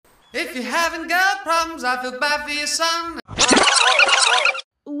If you haven't got problems, I feel bad for your son.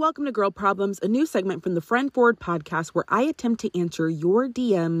 Welcome to Girl Problems, a new segment from the Friend Forward podcast where I attempt to answer your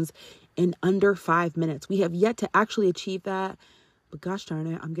DMs in under 5 minutes. We have yet to actually achieve that, but gosh darn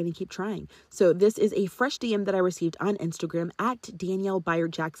it, I'm going to keep trying. So this is a fresh DM that I received on Instagram at Danielle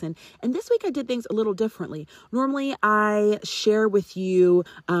Byard Jackson. And this week I did things a little differently. Normally I share with you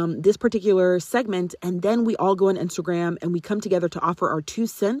this particular segment, and then we all go on Instagram and we come together to offer our 2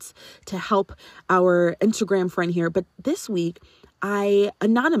 cents to help our Instagram friend here. But this week, I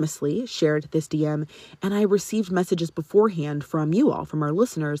anonymously shared this DM and I received messages beforehand from you all, from our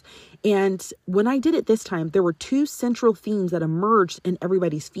listeners. And when I did it this time, there were 2 central themes that emerged in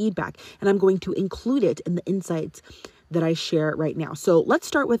everybody's feedback. And I'm going to include it in the insights that I share right now. So let's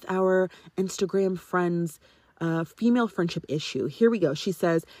start with our Instagram friend's female friendship issue. Here we go. She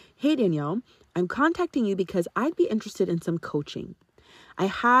says, "Hey, Danielle, I'm contacting you because I'd be interested in some coaching. I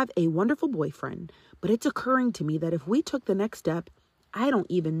have a wonderful boyfriend, but it's occurring to me that if we took the next step, I don't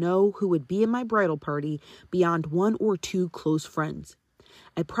even know who would be in my bridal party beyond 1 or 2 close friends.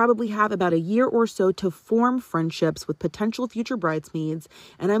 I probably have about a year or so to form friendships with potential future bridesmaids,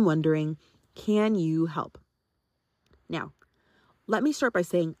 and I'm wondering, can you help?" Now, let me start by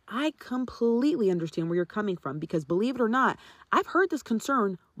saying I completely understand where you're coming from because, believe it or not, I've heard this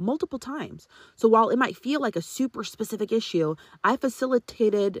concern multiple times. So while it might feel like a super specific issue, I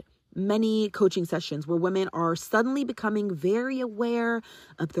facilitated many coaching sessions where women are suddenly becoming very aware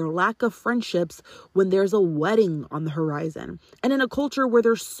of their lack of friendships when there's a wedding on the horizon. And in a culture where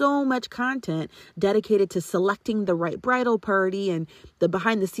there's so much content dedicated to selecting the right bridal party and the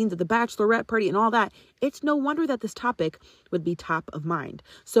behind the scenes of the bachelorette party and all that, it's no wonder that this topic would be top of mind.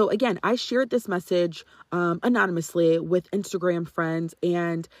 So again, I shared this message anonymously with Instagram friends,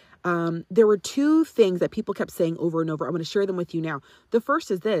 and there were 2 things that people kept saying over and over. I'm going to share them with you now. The first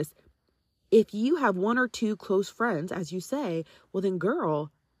is this: if you have 1 or 2 close friends, as you say, well then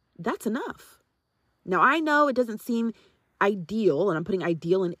girl, that's enough. Now I know it doesn't seem ideal, and I'm putting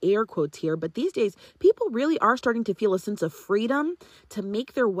ideal in air quotes here, but these days people really are starting to feel a sense of freedom to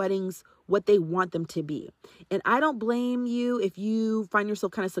make their weddings what they want them to be. And I don't blame you if you find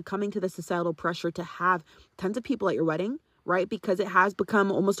yourself kind of succumbing to the societal pressure to have tons of people at your wedding, right? Because it has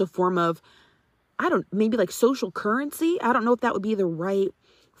become almost a form of, maybe like social currency. I don't know if that would be the right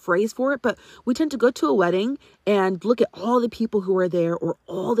phrase for it, but we tend to go to a wedding and look at all the people who are there or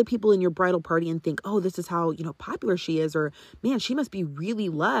all the people in your bridal party and think, oh, this is how, popular she is, or man, she must be really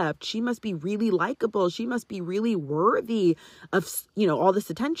loved. She must be really likable. She must be really worthy of, all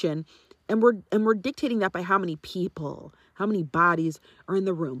this attention. And we're dictating that by how many people, how many bodies are in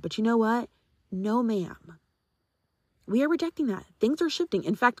the room. But you know what? No, ma'am. We are rejecting that. Things are shifting.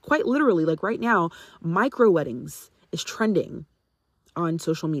 In fact, quite literally, like right now, micro weddings is trending on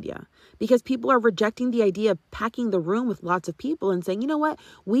social media because people are rejecting the idea of packing the room with lots of people and saying, you know what?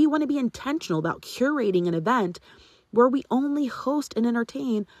 We want to be intentional about curating an event where we only host and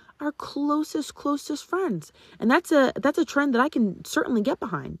entertain our closest friends. And that's a trend that I can certainly get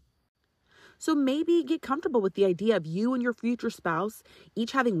behind. So maybe get comfortable with the idea of you and your future spouse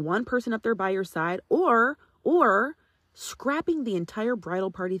each having 1 person up there by your side, or scrapping the entire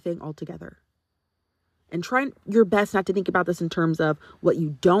bridal party thing altogether. And try your best not to think about this in terms of what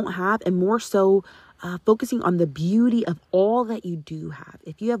you don't have, and more so focusing on the beauty of all that you do have.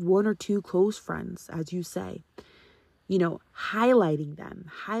 If you have 1 or 2 close friends, as you say, highlighting them,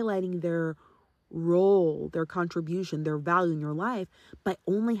 highlighting their role, their contribution, their value in your life by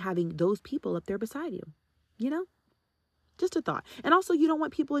only having those people up there beside you, just a thought. And also, you don't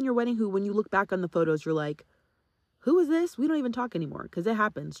want people in your wedding who, when you look back on the photos, you're like, who is this? We don't even talk anymore, because it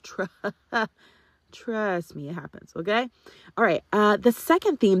happens. Trust me, it happens. Okay. All right. The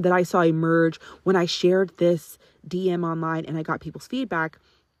second theme that I saw emerge when I shared this DM online and I got people's feedback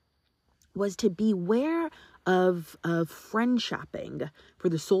was to beware of friend shopping for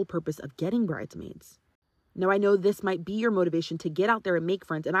the sole purpose of getting bridesmaids. Now, I know this might be your motivation to get out there and make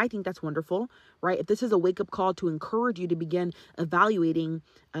friends, and I think that's wonderful, right? If this is a wake-up call to encourage you to begin evaluating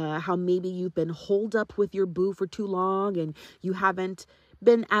how maybe you've been holed up with your boo for too long and you haven't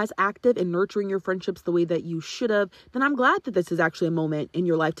been as active in nurturing your friendships the way that you should have, then I'm glad that this is actually a moment in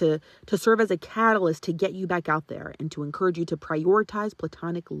your life to serve as a catalyst to get you back out there and to encourage you to prioritize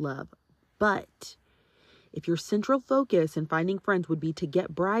platonic love. But if your central focus in finding friends would be to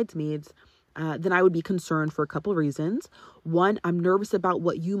get bridesmaids, then I would be concerned for a couple of reasons. One, I'm nervous about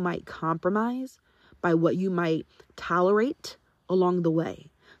what you might compromise, by what you might tolerate along the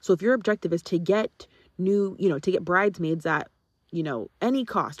way. So if your objective is to get to get bridesmaids at, any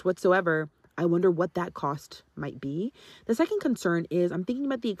cost whatsoever, I wonder what that cost might be. The second concern is I'm thinking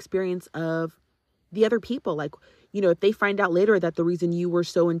about the experience of the other people. Like, if they find out later that the reason you were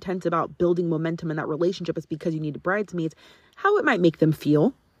so intense about building momentum in that relationship is because you needed bridesmaids, how it might make them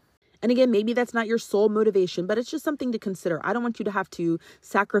feel. And again, maybe that's not your sole motivation, but it's just something to consider. I don't want you to have to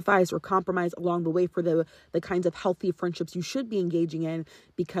sacrifice or compromise along the way for the kinds of healthy friendships you should be engaging in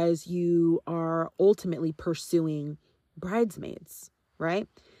because you are ultimately pursuing bridesmaids, right?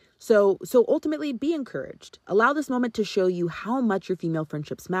 So ultimately be encouraged. Allow this moment to show you how much your female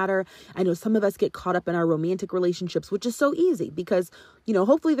friendships matter. I know some of us get caught up in our romantic relationships, which is so easy because,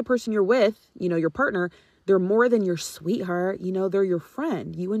 hopefully the person you're with, your partner, they're more than your sweetheart. They're your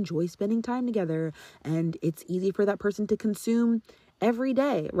friend. You enjoy spending time together, and it's easy for that person to consume every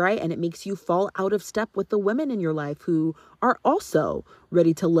day, right? And it makes you fall out of step with the women in your life who are also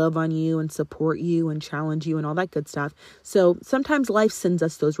ready to love on you and support you and challenge you and all that good stuff. So sometimes life sends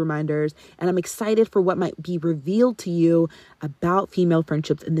us those reminders, and I'm excited for what might be revealed to you about female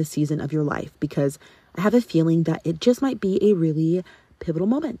friendships in this season of your life, because I have a feeling that it just might be a really pivotal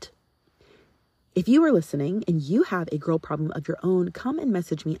moment. If you are listening and you have a girl problem of your own, come and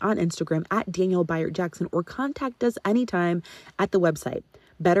message me on Instagram at Danielle Byard Jackson, or contact us anytime at the website,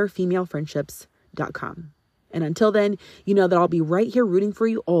 betterfemalefriendships.com. And until then, you know that I'll be right here rooting for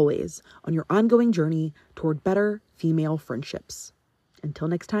you always on your ongoing journey toward better female friendships. Until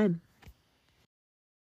next time.